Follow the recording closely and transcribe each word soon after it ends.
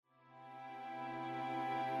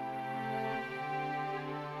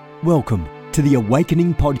Welcome to the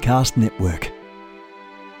Awakening Podcast Network.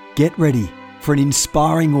 Get ready for an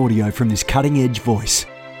inspiring audio from this cutting-edge voice.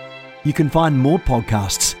 You can find more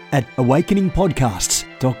podcasts at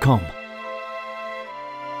awakeningpodcasts.com.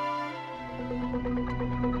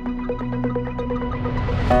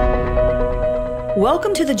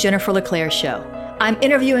 Welcome to the Jennifer LeClaire Show. I'm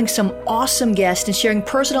interviewing some awesome guests and sharing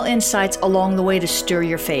personal insights along the way to stir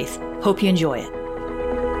your faith. Hope you enjoy it.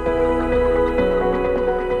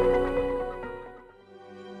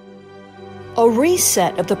 A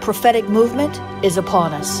reset of the prophetic movement is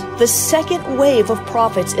upon us. The second wave of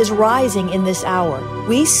prophets is rising in this hour.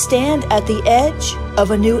 We stand at the edge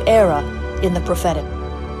of a new era in the prophetic.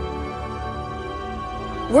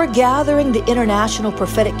 We're gathering the international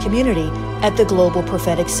prophetic community at the Global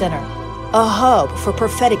Prophetic Center, a hub for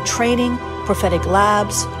prophetic training, prophetic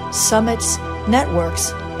labs, summits,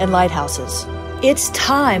 networks, and lighthouses. It's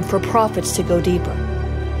time for prophets to go deeper.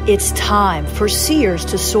 It's time for seers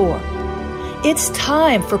to soar. It's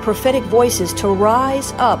time for prophetic voices to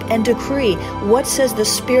rise up and decree what says the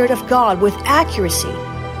Spirit of God with accuracy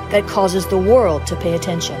that causes the world to pay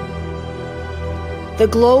attention. The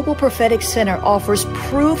Global Prophetic Center offers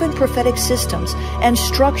proven prophetic systems and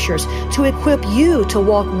structures to equip you to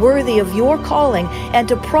walk worthy of your calling and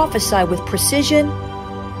to prophesy with precision,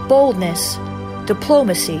 boldness,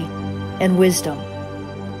 diplomacy, and wisdom.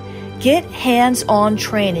 Get hands-on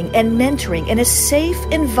training and mentoring in a safe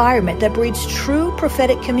environment that breeds true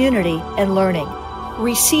prophetic community and learning.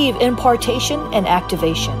 Receive impartation and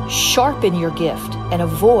activation. Sharpen your gift and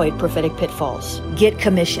avoid prophetic pitfalls. Get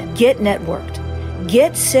commissioned. Get networked.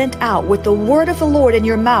 Get sent out with the word of the Lord in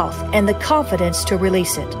your mouth and the confidence to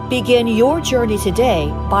release it. Begin your journey today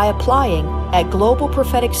by applying at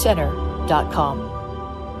globalpropheticcenter.com.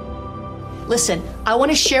 Listen, I want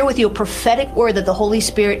to share with you a prophetic word that the Holy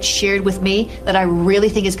Spirit shared with me that I really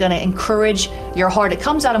think is going to encourage your heart. It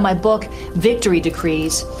comes out of my book, Victory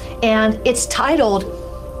Decrees, and it's titled,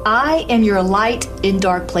 I am your light in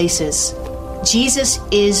dark places. Jesus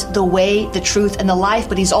is the way, the truth, and the life,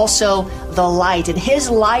 but he's also the light, and his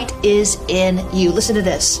light is in you. Listen to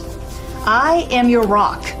this. I am your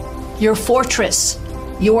rock, your fortress,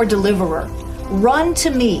 your deliverer. Run to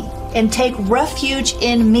me and take refuge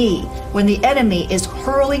in me when the enemy is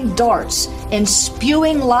hurling darts and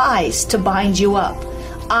spewing lies to bind you up.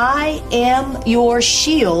 I am your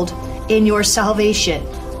shield in your salvation.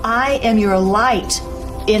 I am your light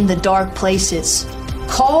in the dark places.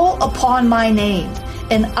 Call upon my name,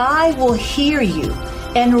 and I will hear you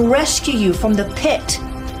and rescue you from the pit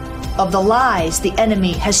of the lies the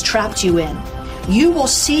enemy has trapped you in. You will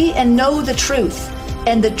see and know the truth,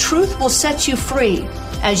 and the truth will set you free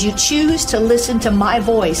as you choose to listen to my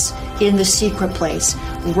voice in the secret place.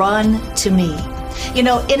 Run to me. You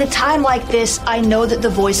know, in a time like this, I know that the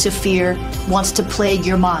voice of fear wants to plague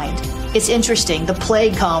your mind. It's interesting. The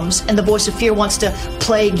plague comes and the voice of fear wants to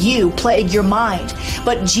plague you, plague your mind.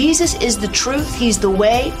 But Jesus is the truth. He's the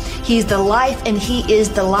way, he's the life, and he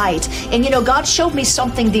is the light. And you know, God showed me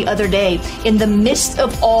something the other day in the midst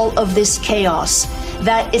of all of this chaos,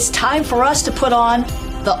 that it's time for us to put on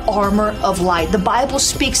the armor of light. The Bible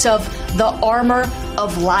speaks of the armor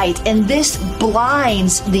of light, and this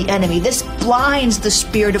blinds the enemy. This blinds the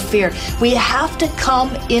spirit of fear. We have to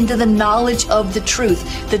come into the knowledge of the truth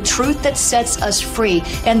that sets us free.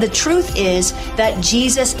 And the truth is that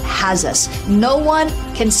Jesus has us. No one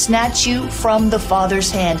can snatch you from the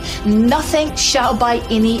Father's hand. Nothing shall by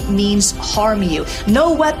any means harm you.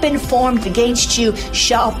 No weapon formed against you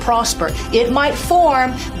shall prosper. It might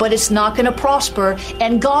form, but it's not going to prosper.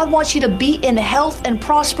 And God wants you to be in health and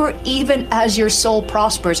prosper even as your soul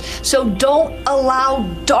prospers. So don't allow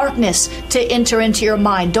darkness to enter into your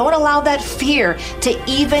mind. Don't allow that fear to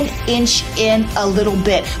even inch in a little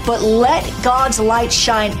bit. But let God's light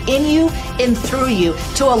shine in you and through you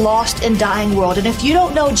to a lost and dying world. And if you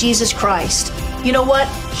don't know Jesus Christ, you know what?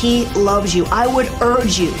 He loves you. I would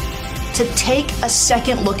urge you to take a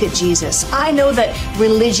second look at Jesus. I know that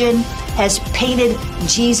religion has painted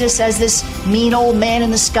Jesus as this mean old man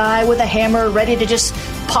in the sky with a hammer ready to just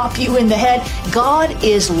pop you in the head. God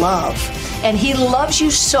is love. And he loves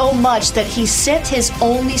you so much that he sent his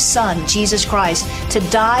only son, Jesus Christ, to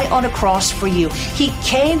die on a cross for you. He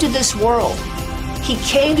came to this world. He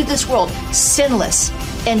came to this world sinless.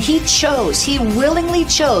 And he willingly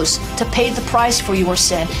chose to pay the price for your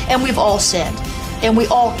sin. And we've all sinned. And we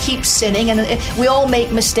all keep sinning, and we all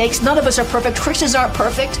make mistakes. None of us are perfect. Christians aren't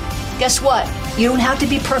perfect. Guess what? You don't have to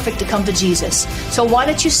be perfect to come to Jesus. So why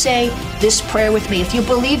don't you say this prayer with me? If you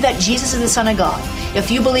believe that Jesus is the Son of God,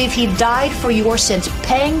 if you believe he died for your sins,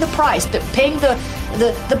 paying the price, paying the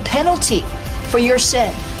penalty for your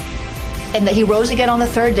sin, and that he rose again on the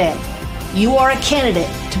third day, you are a candidate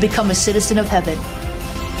to become a citizen of heaven.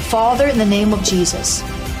 Father, in the name of Jesus,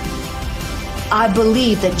 I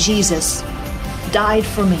believe that Jesus died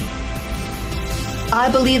for me. I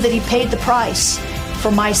believe that he paid the price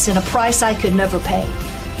for my sin, a price I could never pay.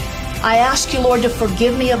 I ask you, Lord, to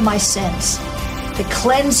forgive me of my sins, to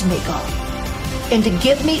cleanse me, God, and to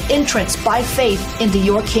give me entrance by faith into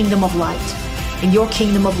your kingdom of light, in your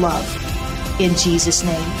kingdom of love. In Jesus'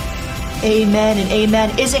 name, amen and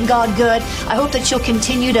amen. Isn't God good? I hope that you'll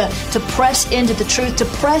continue to press into the truth, to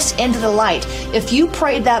press into the light. If you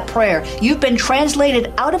prayed that prayer, you've been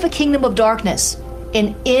translated out of a kingdom of darkness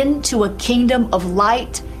and into a kingdom of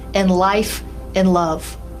light and life and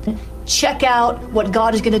love. Check out what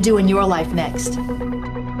God is going to do in your life next.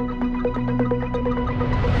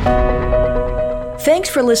 Thanks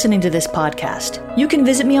for listening to this podcast. You can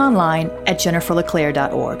visit me online at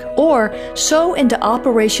jenniferleclaire.org or sow into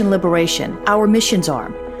Operation Liberation, our missions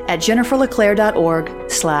arm, at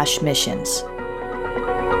jenniferleclaire.org/missions.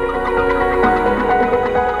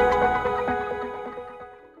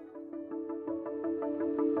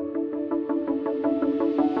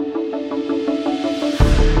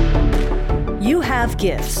 You have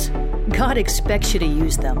gifts. God expects you to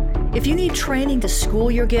use them. If you need training to school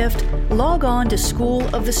your gift, log on to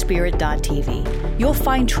schoolofthespirit.tv. You'll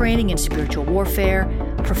find training in spiritual warfare,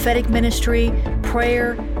 prophetic ministry,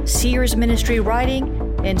 prayer, seers ministry, writing,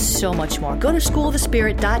 and so much more. Go to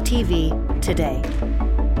schoolofthespirit.tv today.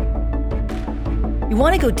 You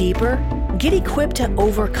want to go deeper? Get equipped to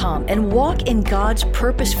overcome and walk in God's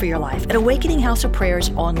purpose for your life at Awakening House of Prayer's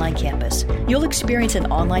online campus. You'll experience an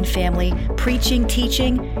online family, preaching,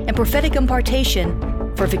 teaching, and prophetic impartation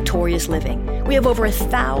for victorious living. We have over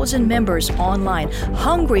 1,000 members online,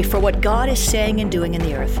 hungry for what God is saying and doing in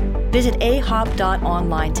the earth. Visit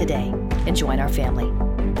ahop.online today and join our family.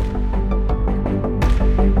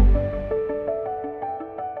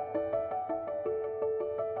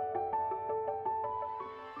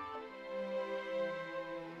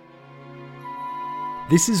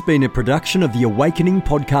 This has been a production of the Awakening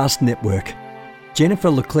Podcast Network. Jennifer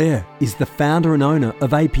LeClaire is the founder and owner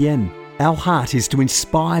of APN. Our heart is to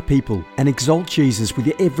inspire people and exalt Jesus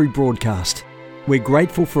with every broadcast. We're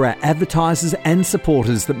grateful for our advertisers and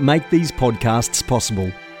supporters that make these podcasts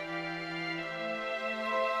possible.